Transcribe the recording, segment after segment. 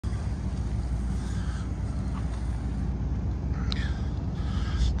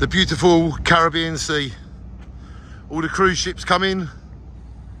the beautiful Caribbean Sea. All the cruise ships come in,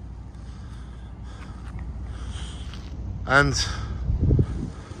 and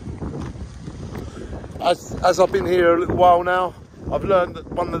as I've been here a little while now, I've learned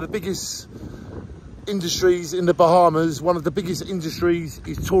that one of the biggest industries in the Bahamas, one of the biggest industries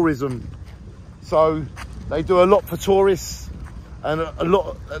is tourism. So they do a lot for tourists, and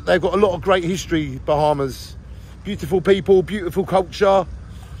they've got a lot of great history, Bahamas. Beautiful people, beautiful culture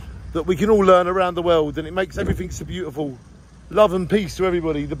that we can all learn around the world, and it makes everything so beautiful. Love and peace to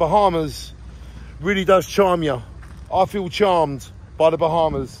everybody. The Bahamas really does charm you. I feel charmed by the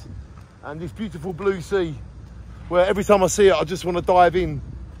Bahamas and this beautiful blue sea, where every time I see it I just want to dive in,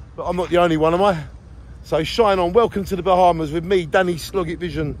 but I'm not the only one, am I? So shine on. Welcome to the Bahamas with me, Danny Sloggett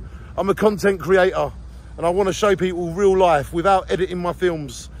Vision. I'm a content creator and I want to show people real life without editing my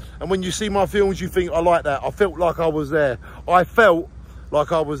films. And when you see my films, you think, I like that. I felt like I was there. I felt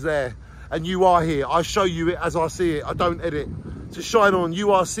like I was there. And you are here. I show you it as I see it. I don't edit. So shine on.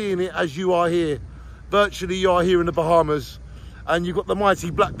 You are seeing it as you are here. Virtually, you are here in the Bahamas. And you've got the mighty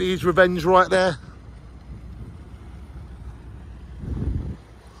Blackbeards Revenge right there.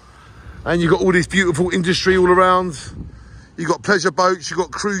 And you've got all this beautiful industry all around. You've got pleasure boats, you've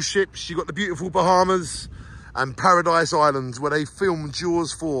got cruise ships, you've got the beautiful Bahamas and Paradise Islands, where they filmed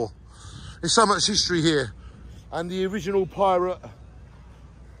Jaws 4. There's so much history here. And the original pirate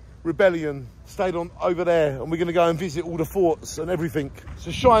rebellion stayed on over there, and we're going to go and visit all the forts and everything. So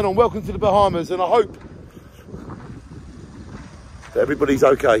shine on. Welcome to the Bahamas, and I hope that everybody's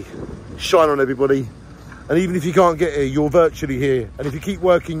okay. Shine on, everybody. And even if you can't get here, you're virtually here. And if you keep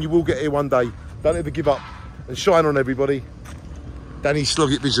working, you will get here one day. Don't ever give up. And shine on, everybody. Danny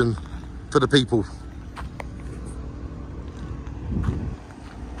Sloggett Vision for the people.